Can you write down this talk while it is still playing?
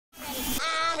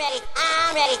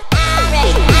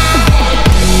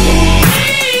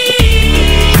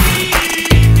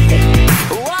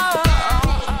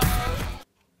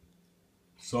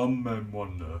Some men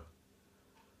wonder,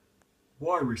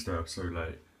 why we stay up so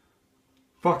late?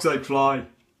 Fuck's sake, fly!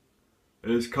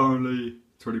 It is currently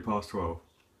 12:20.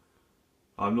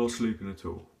 I'm not sleeping at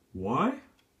all. Why?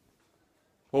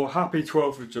 Well, happy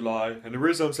 12th of July, and the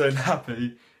reason I'm saying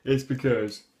happy is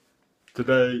because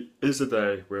today is the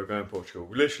day we're going to Portugal.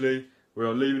 Literally, we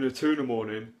are leaving at 2 in the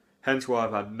morning, hence why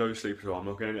I've had no sleep at all. I'm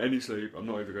not getting any sleep, I'm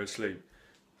not even going to sleep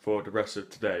for the rest of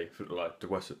today, for like the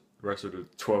rest of the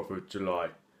 12th of July.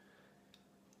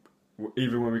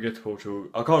 Even when we get to Portugal,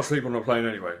 I can't sleep on a plane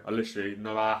anyway. I literally,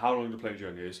 no matter how long the plane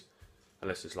journey is,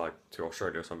 unless it's like to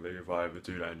Australia or something, if I ever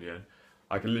do that in the end,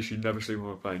 I can literally never sleep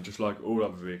on a plane, just like all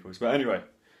other vehicles. But anyway,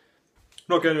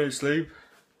 not getting any sleep.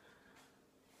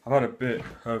 I've had a bit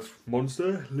of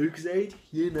Monster, Lucozade,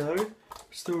 you know.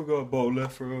 Still got a bottle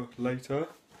left for later.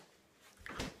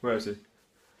 Where is he?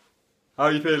 How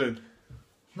are you feeling?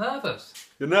 Nervous.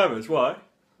 You're nervous? Why?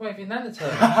 Wait for your nana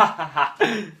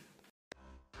turn.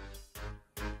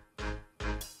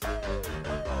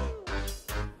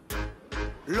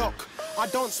 Look, I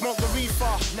don't smoke the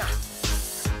reefer, nah.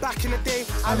 Back in the day,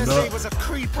 Alizé was a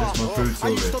creeper. I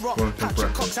used to rock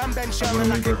Patrick Cox and Ben Sherman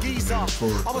like a geezer.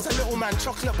 I was a little man,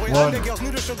 chocolate boy, and the girls knew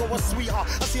the sugar was sweeter. I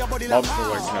see a body like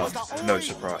waking up, no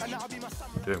surprise.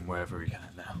 Doing wherever we can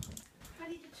now. How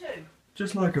do you do two?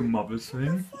 Just like a mother's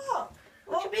thing. What the fuck?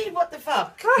 What do you mean, what the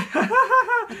fuck?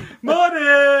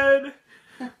 Morning!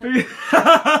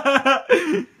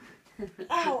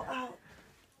 Ow,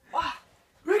 ow.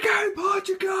 We're going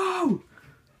Portugal!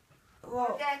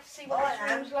 Well, Dare to see what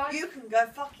that room's like? you can go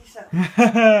fuck yourself.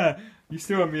 You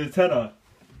still owe me a tenner.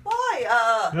 Why?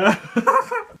 This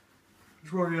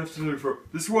is what you have to do for.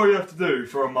 This is what you have to do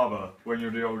for a mother when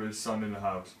you're the oldest son in the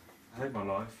house. I hate my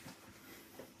life.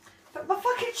 Put my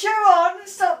fucking shoe on and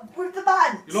stop with the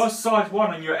bands. You lost size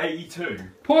 1 and you're 82.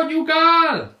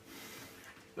 Portugal!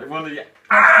 They wanted you.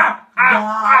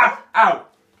 Ow!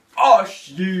 Oh,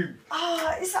 you!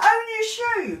 Ah, it's only a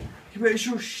shoe. Yeah, but it's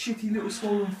your shitty little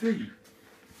swollen feet.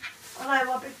 I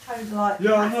know, my big toes are like.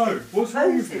 Yeah, I know. What's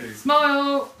wrong with you?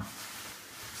 Smile!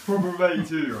 It's problem of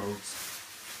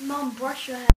 82-year-olds. Mum, brush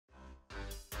your hair.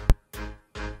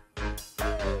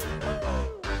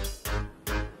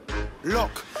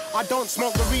 Look, I don't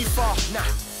smoke the reefer, nah.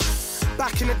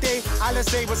 Back in the day,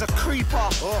 Alizé was a creeper.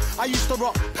 I used to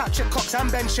rock Patrick Cox and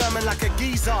Ben Sherman like a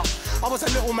geezer. I was a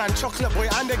little man, chocolate boy,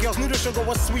 and the girls knew the sugar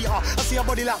was sweeter. I see a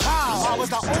body like, wow, I was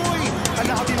like, oi, and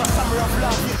that'll be my summer of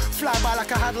love. Fly by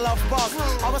like I had a love bug.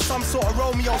 I was some sort of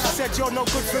Romeo. She said, you're no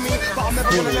good for me, but I'm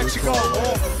never gonna let you go.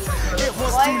 It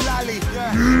was too lally,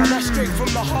 and that's straight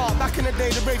from the heart. Back in the day,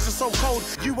 the raves were so cold,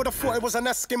 you would have thought it was an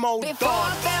Eskimo.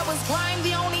 Before there was crime,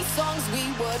 the only songs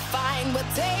we would find were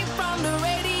taped from the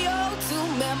radio to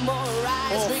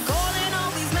memorize. Recalling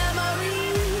all these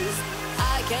memories,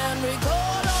 I can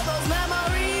recall all those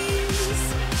memories.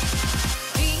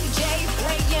 DJ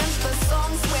playing the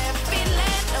songs we're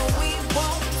feeling, and we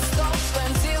won't stop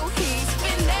until he's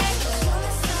finished.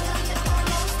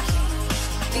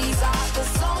 These are the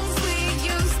songs we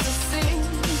used to sing.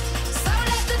 So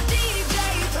let the DJ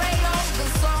play all the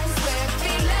songs we're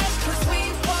feeling, 'cause we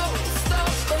won't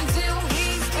stop until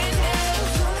he's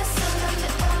finished.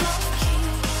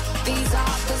 These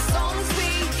are the songs we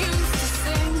used to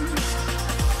sing.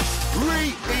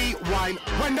 Rewind,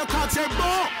 when the cards say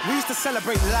ball, we used to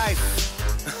celebrate life.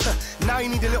 Now you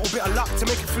need a little bit of luck to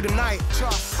make it through the night.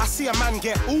 I see a man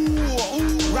get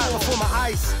right before my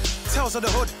eyes. Tales of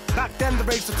the hood, back then the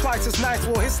raves were twice as nice.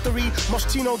 War history,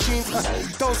 Moschino jeans,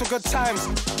 those were good times.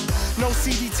 No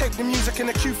CD tape, the music in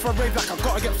the queue for a rave like I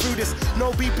gotta get through this.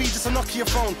 No BB, just a Nokia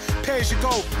phone, pay as you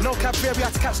go. No cab fare, we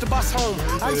had to catch the bus home.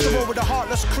 I used to roll with a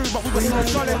heartless crew, but we were so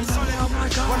solid.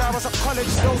 When I was at college,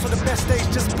 those were the best days,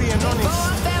 just being honest.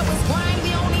 Before there was crime,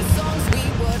 the only songs we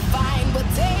would find were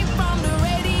taped from the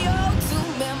radio to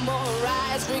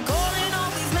memorize. Recalling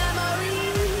all these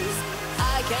memories,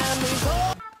 I can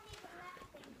recall.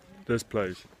 This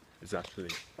place is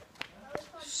actually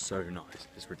so nice.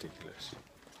 It's ridiculous.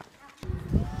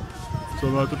 So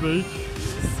I'm at the beach.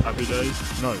 Happy days.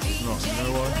 No, it's not. You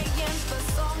know why?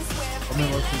 I'm not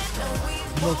like this.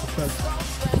 I'm not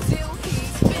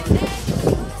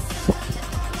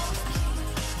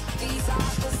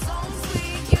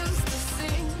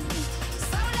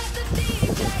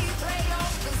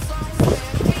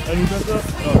Any better?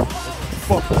 No.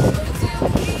 Fuck.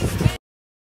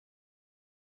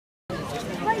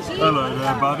 Hello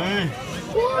there, buddy.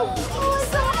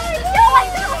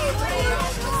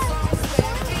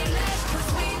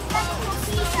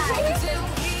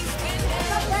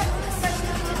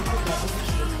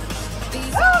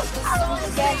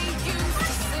 again.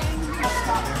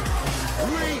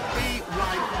 Repeat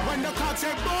right. When the card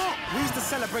said ball, we used to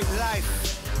celebrate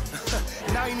life.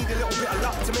 Now you need a little bit of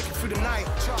luck to make it through the night.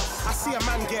 I see a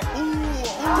man get from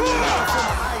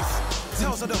my eyes.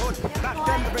 Tales of the hood. Back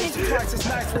then the range was twice as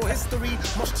nice. For history,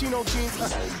 Moschino jeans.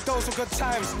 Those were good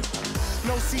times.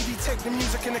 No CD, take the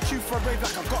music in the queue for a rave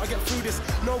like I've got to get through this.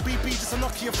 No BB, just a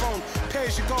Nokia phone. Pay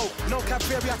as you go. No cab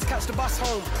fare, we had to catch the bus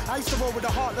home. I used to roll with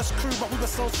a heartless crew, but we were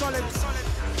so solid.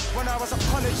 When I was at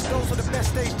college, those were the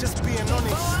best days, just being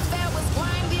honest. For us there was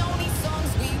crime, the only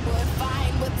songs we would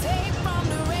find were tape from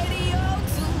the radio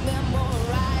to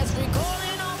memorize.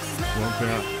 Recalling all these One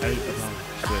thing I hate about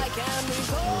I can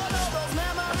recall all those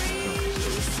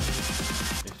memories.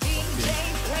 DJ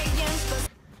playing for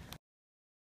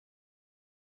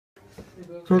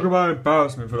Talk about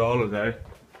embarrassment for the holiday.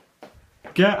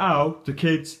 Get out the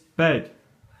kids' bed.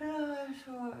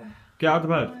 Get out of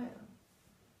bed.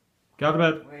 Get out of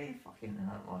bed. Really fucking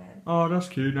hurt my head. Oh, that's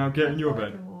cute. Now get in your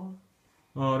bed.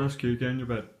 Oh, that's cute. Get in your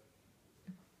bed.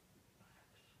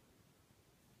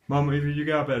 Mum, either you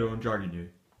get out of bed or I'm dragging you.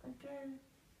 I do.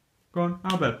 Go on,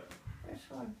 out of bed. It's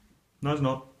fine. No, it's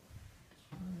not.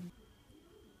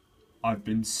 I've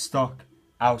been stuck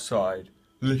outside,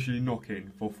 literally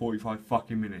knocking for 45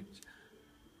 fucking minutes.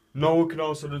 No one can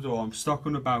answer the door. I'm stuck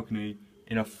on the balcony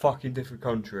in a fucking different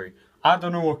country. I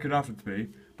don't know what could happen to me,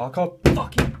 but I can't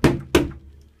fucking...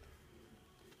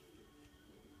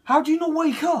 How do you not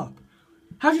wake up?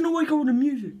 How do you not wake up with the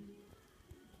music?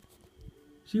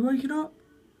 Is he waking up?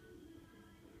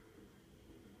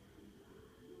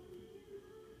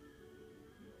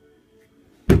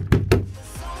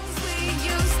 songs we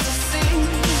used to sing.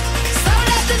 So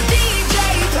let the DJ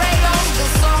play all the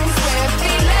songs we're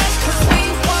feeling. 'Cause we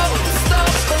won't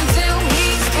stop until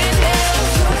he's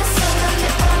finished.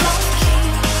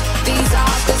 These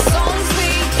are the songs we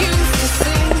used to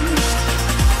sing.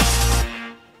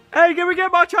 Hey, can we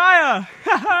get much higher?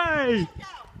 Hey!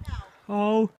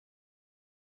 Oh.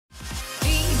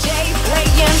 DJ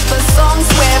playing the songs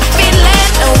we're